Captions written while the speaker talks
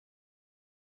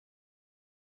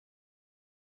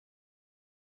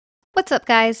What's up,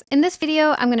 guys? In this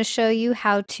video, I'm going to show you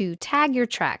how to tag your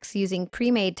tracks using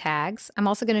pre-made tags. I'm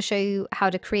also going to show you how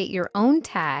to create your own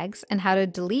tags and how to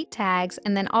delete tags,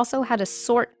 and then also how to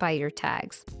sort by your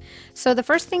tags. So the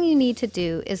first thing you need to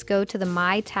do is go to the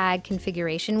My Tag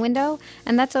configuration window,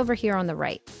 and that's over here on the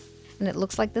right. And it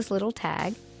looks like this little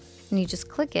tag, and you just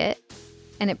click it,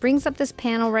 and it brings up this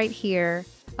panel right here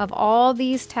of all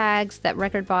these tags that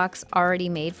Rekordbox already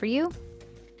made for you.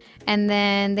 And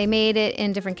then they made it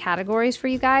in different categories for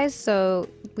you guys. So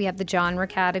we have the genre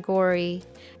category,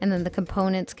 and then the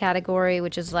components category,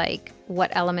 which is like what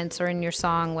elements are in your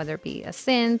song, whether it be a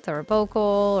synth or a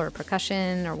vocal or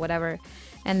percussion or whatever.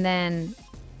 And then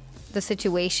the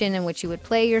situation in which you would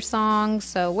play your song.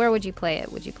 So where would you play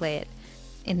it? Would you play it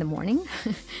in the morning?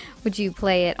 Would you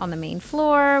play it on the main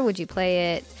floor? Would you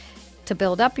play it to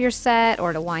build up your set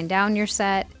or to wind down your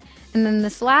set? And then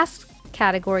this last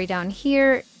category down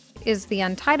here is the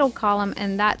untitled column,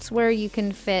 and that's where you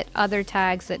can fit other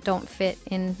tags that don't fit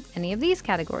in any of these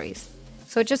categories.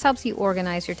 So it just helps you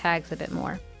organize your tags a bit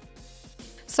more.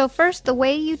 So first, the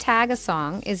way you tag a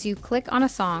song is you click on a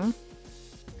song.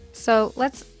 So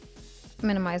let's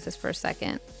minimize this for a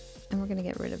second, and we're gonna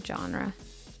get rid of genre.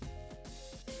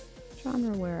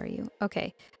 Genre, where are you?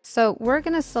 Okay, so we're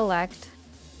gonna select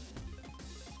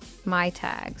My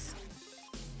Tags,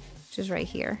 which is right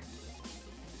here.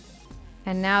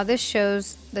 And now this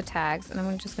shows the tags, and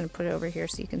I'm just going to put it over here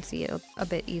so you can see it a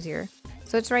bit easier.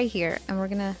 So it's right here, and we're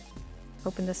going to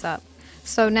open this up.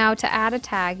 So now to add a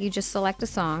tag, you just select a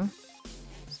song.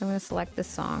 So I'm going to select this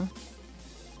song.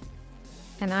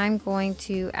 And I'm going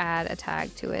to add a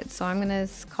tag to it. So I'm going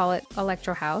to call it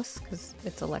Electro House, because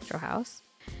it's Electro House.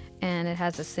 And it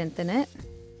has a synth in it.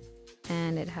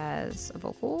 And it has a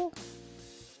vocal.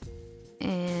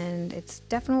 And it's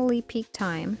definitely peak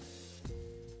time.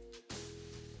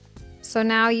 So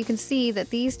now you can see that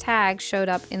these tags showed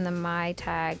up in the My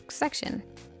Tag section.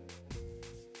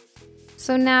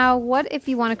 So now what if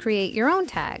you want to create your own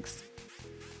tags?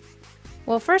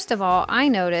 Well, first of all, I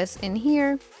notice in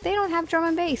here, they don't have drum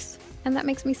and bass, and that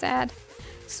makes me sad.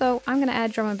 So I'm going to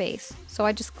add drum and bass. So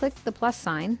I just click the plus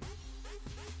sign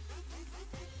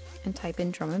and type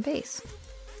in drum and bass.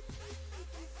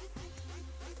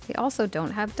 They also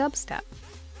don't have dubstep.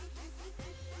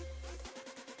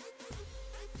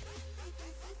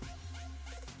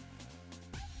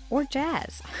 Or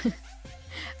jazz.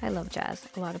 I love jazz.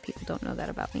 A lot of people don't know that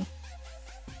about me.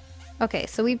 Okay,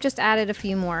 so we've just added a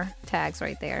few more tags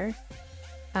right there.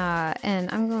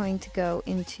 And I'm going to go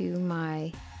into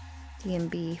my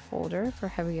DMB folder for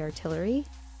heavy artillery.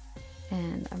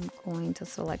 And I'm going to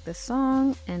select this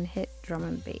song and hit drum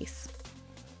and bass.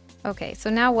 Okay, so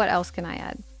now what else can I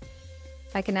add?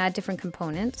 I can add different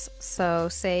components. So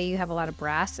say you have a lot of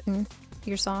brass in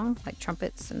your song, like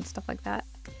trumpets and stuff like that.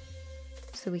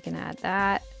 So we can add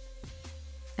that.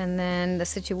 And then the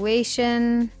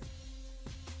situation,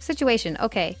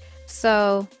 okay.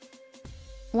 So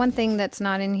one thing that's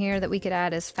not in here that we could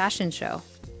add is fashion show.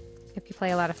 If you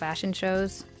play a lot of fashion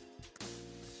shows.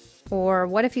 Or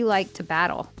what if you like to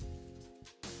battle?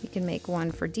 You can make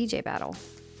one for DJ battle.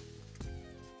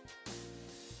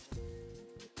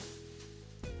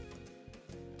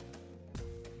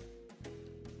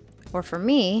 Or for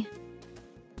me,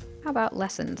 how about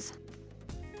lessons?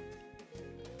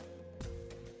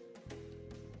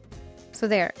 So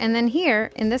there, and then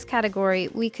here in this category,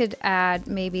 we could add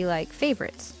maybe like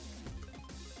favorites.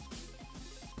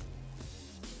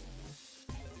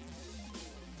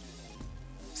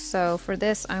 So for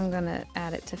this, I'm gonna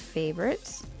add it to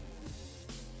favorites.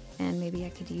 And maybe I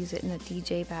could use it in a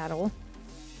DJ battle.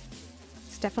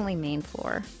 It's definitely main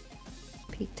floor,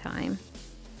 peak time.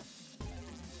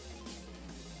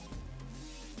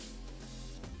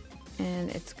 And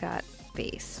it's got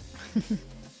bass.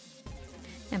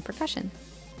 And percussion.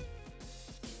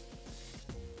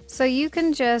 So you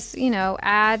can just,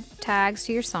 add tags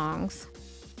to your songs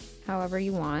however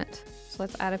you want. So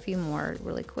let's add a few more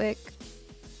really quick.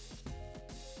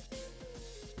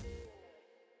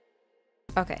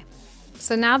 Okay,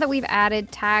 so now that we've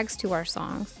added tags to our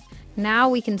songs, now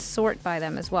we can sort by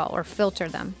them as well, or filter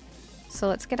them. So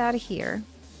let's get out of here.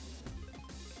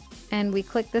 And we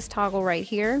click this toggle right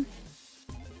here.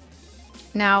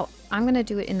 Now, I'm going to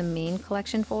do it in the main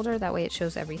collection folder, that way it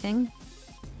shows everything.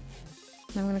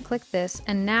 And I'm going to click this,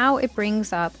 and now it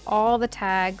brings up all the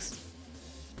tags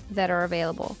that are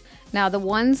available. Now, the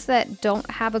ones that don't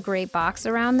have a gray box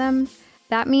around them,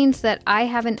 that means that I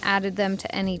haven't added them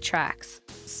to any tracks.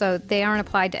 So they aren't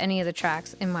applied to any of the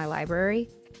tracks in my library.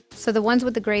 So the ones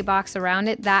with the gray box around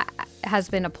it, that has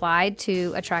been applied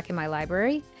to a track in my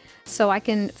library. so I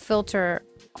can filter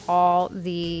all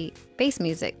the bass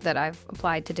music that I've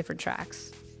applied to different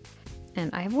tracks.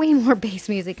 And I have way more bass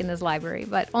music in this library,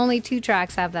 but only 2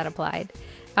 tracks have that applied.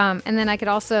 And then I could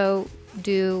also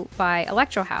do by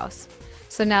Electro House.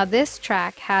 So now this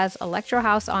track has Electro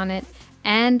House on it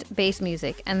and bass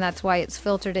music, and that's why it's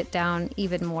filtered it down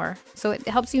even more. So it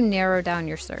helps you narrow down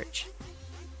your search.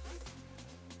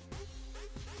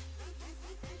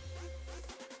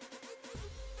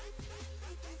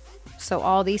 So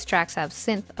all these tracks have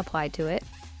synth applied to it.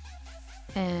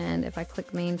 And if I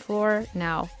click main floor,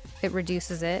 now it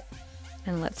reduces it.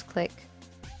 And let's click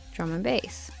drum and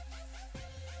bass.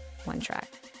 1 track.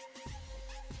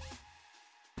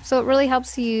 So it really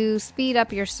helps you speed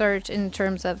up your search in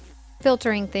terms of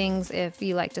filtering things if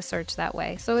you like to search that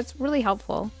way. So it's really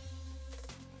helpful.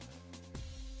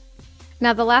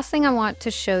 Now the last thing I want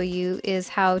to show you is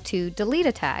how to delete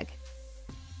a tag.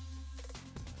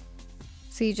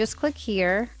 So you just click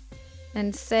here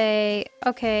and say,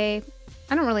 okay,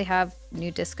 I don't really have new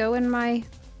disco in my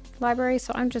library,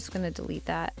 so I'm just going to delete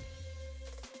that.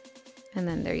 And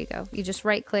then there you go. You just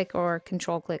right click or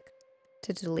control click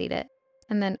to delete it.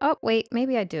 And then, oh wait,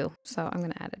 maybe I do. So I'm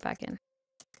going to add it back in.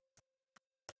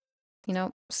 You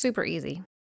know, super easy.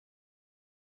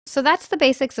 So that's the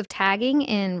basics of tagging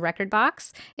in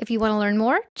Rekordbox. If you want to learn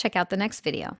more, check out the next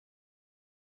video.